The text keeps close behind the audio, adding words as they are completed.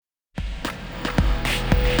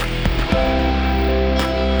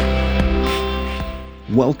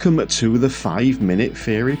Welcome to the 5-Minute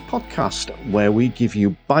Theory Podcast, where we give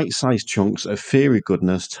you bite-sized chunks of theory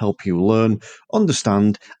goodness to help you learn,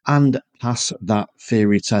 understand, and pass that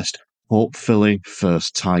theory test, hopefully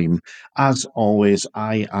first time. As always,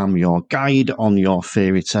 I am your guide on your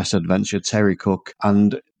theory test adventure, Terry Cook,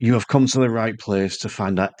 and you have come to the right place to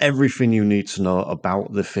find out everything you need to know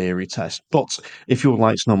about the theory test. But if you would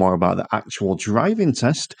like to know more about the actual driving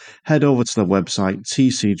test, head over to the website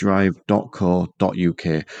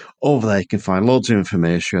tcdrive.co.uk. Over there, you can find loads of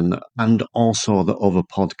information and also the other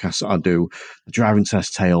podcasts I do, the Driving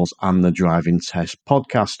Test Tales and the Driving Test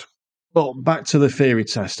Podcast. But back to the theory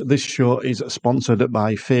test. This show is sponsored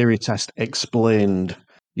by Theory Test Explained,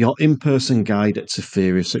 your in-person guide to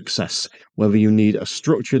theory success. Whether you need a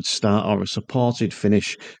structured start or a supported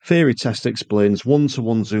finish, Theory Test Explained's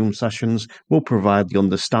one-to-one Zoom sessions will provide the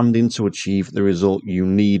understanding to achieve the result you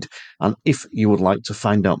need. And if you would like to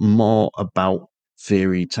find out more about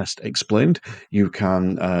Theory Test Explained, you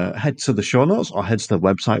can head to the show notes or head to the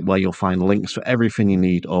website where you'll find links for everything you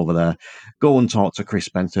need over there. Go and talk to Chris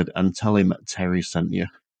Benford and tell him Terry sent you.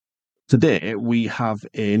 Today, we have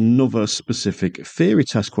another specific theory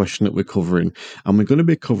test question that we're covering, and we're going to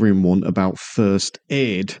be covering one about first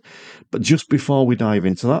aid. But just before we dive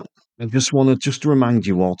into that, I just want to remind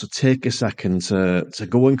you all to take a second to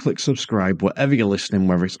go and click subscribe wherever you're listening,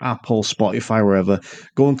 whether it's Apple, Spotify, wherever.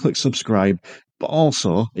 Go and click subscribe. But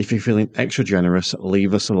also, if you're feeling extra generous,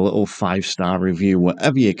 leave us a little 5-star review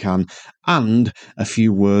wherever you can, and a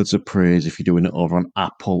few words of praise if you're doing it over on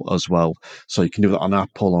Apple as well. So you can do that on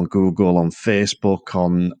Apple, on Google, on Facebook,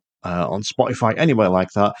 on Spotify, anywhere like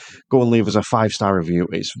that. Go and leave us a 5-star review.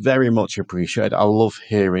 It's very much appreciated. I love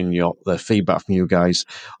hearing the feedback from you guys.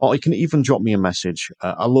 Or you can even drop me a message.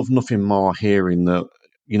 I love nothing more hearing that,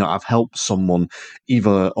 I've helped someone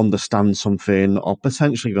either understand something or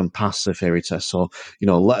potentially even pass the theory test. So,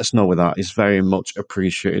 let us know with that. It's very much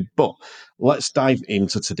appreciated. But let's dive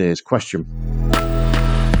into today's question.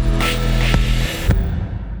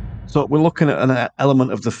 So we're looking at an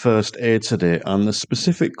element of the first aid today, and the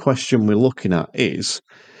specific question we're looking at is,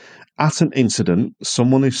 at an incident,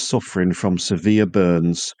 someone is suffering from severe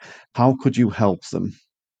burns. How could you help them?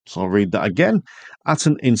 So I'll read that again. At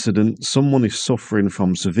an incident, someone is suffering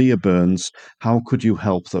from severe burns. How could you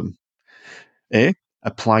help them? A.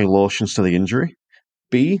 Apply lotions to the injury.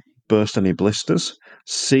 B. Burst any blisters.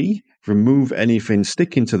 C. Remove anything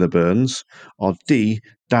sticking to the burns. Or D.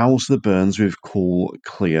 Douse the burns with cool,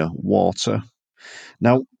 clear water.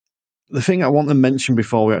 Now, the thing I want to mention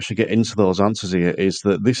before we actually get into those answers here is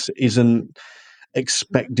that this isn't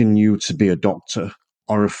expecting you to be a doctor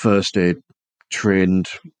or a first aid trained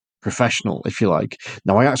professional, if you like.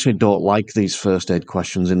 Now, I actually don't like these first aid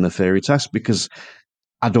questions in the theory test because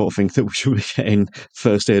I don't think that we should be getting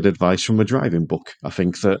first aid advice from a driving book. I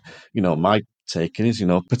think that, my taking is,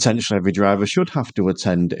 potentially every driver should have to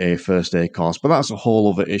attend a first aid course, but that's a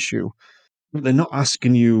whole other issue. They're not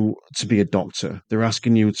asking you to be a doctor. They're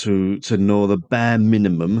asking you to know the bare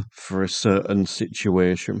minimum for a certain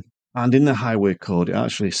situation. And in the Highway Code, it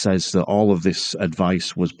actually says that all of this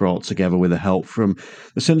advice was brought together with the help from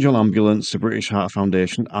the St John Ambulance, the British Heart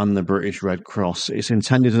Foundation, and the British Red Cross. It's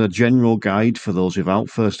intended as a general guide for those without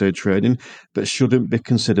first aid training, but shouldn't be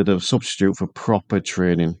considered a substitute for proper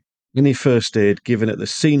training. Any first aid given at the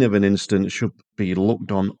scene of an incident should be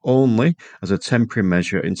looked on only as a temporary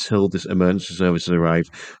measure until this emergency services arrive.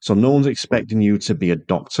 So no one's expecting you to be a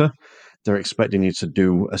doctor. They're expecting you to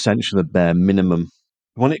do essentially the bare minimum.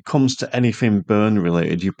 When it comes to anything burn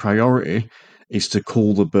related, your priority is to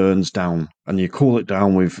cool the burns down, and you cool it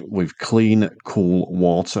down with clean, cool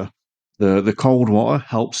water. The cold water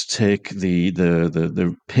helps take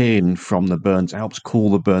the pain from the burns. It helps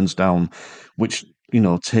cool the burns down, which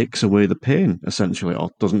takes away the pain essentially, or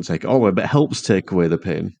doesn't take it all away, but helps take away the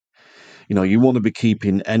pain. You want to be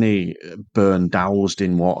keeping any burn doused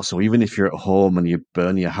in water. So even if you're at home and you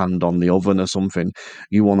burn your hand on the oven or something,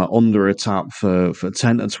 you want to under a tap for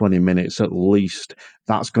 10 to 20 minutes at least.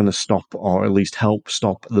 That's going to stop, or at least help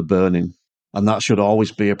stop the burning. And that should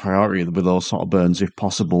always be a priority with those sort of burns. If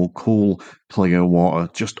possible, cool, clear water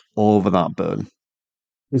just over that burn.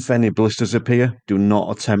 If any blisters appear, do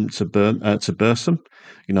not attempt to burst them.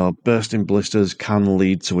 Bursting blisters can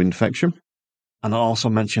lead to infection. And I also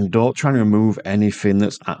mentioned, don't try and remove anything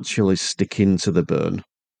that's actually sticking to the burn.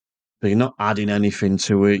 So you're not adding anything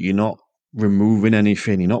to it. You're not removing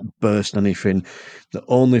anything. You're not bursting anything. The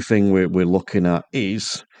only thing we're looking at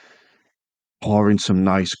is pouring some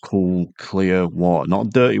nice, cool, clear water. Not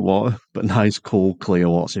dirty water, but nice, cool, clear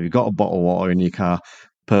water. So if you've got a bottle of water in your car,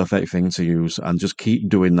 perfect thing to use, and just keep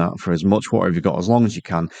doing that for as much water as you've got, as long as you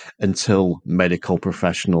can, until medical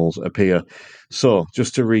professionals appear. So,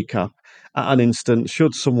 just to recap, at an instant,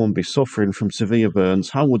 should someone be suffering from severe burns,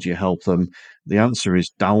 how would you help them? The answer is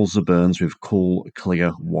douse the burns with cool,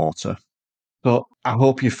 clear water. So I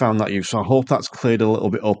hope you found that useful. I hope that's cleared a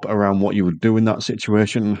little bit up around what you would do in that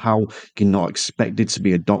situation and how you're not expected to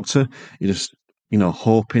be a doctor. You're just,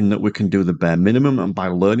 hoping that we can do the bare minimum. And by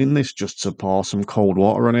learning this, just to pour some cold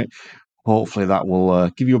water on it, hopefully that will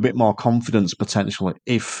give you a bit more confidence potentially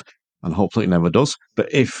if, and hopefully it never does,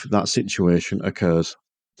 but if that situation occurs.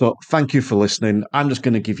 So thank you for listening. I'm just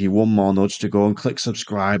going to give you one more nudge to go and click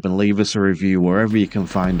subscribe and leave us a review wherever you can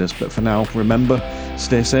find us. But for now, remember,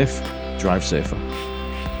 stay safe, drive safer.